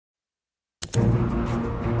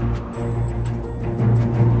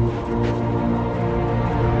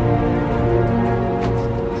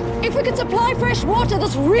we could supply fresh water,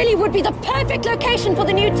 this really would be the perfect location for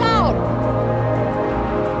the new town.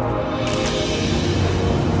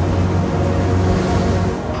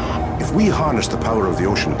 If we harness the power of the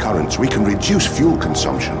ocean currents, we can reduce fuel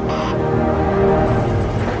consumption.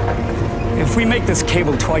 If we make this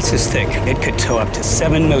cable twice as thick, it could tow up to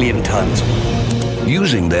 7 million tons.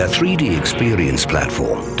 Using their 3D experience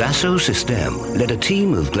platform, Dassault Systèmes led a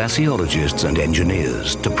team of glaciologists and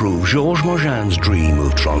engineers to prove Georges Mogin's dream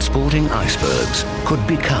of transporting icebergs could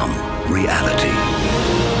become reality.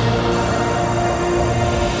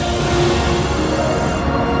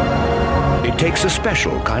 It takes a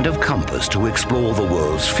special kind of compass to explore the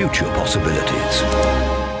world's future possibilities.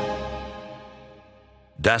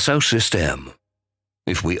 Dassault Systèmes.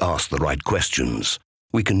 If we ask the right questions,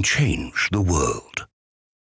 we can change the world.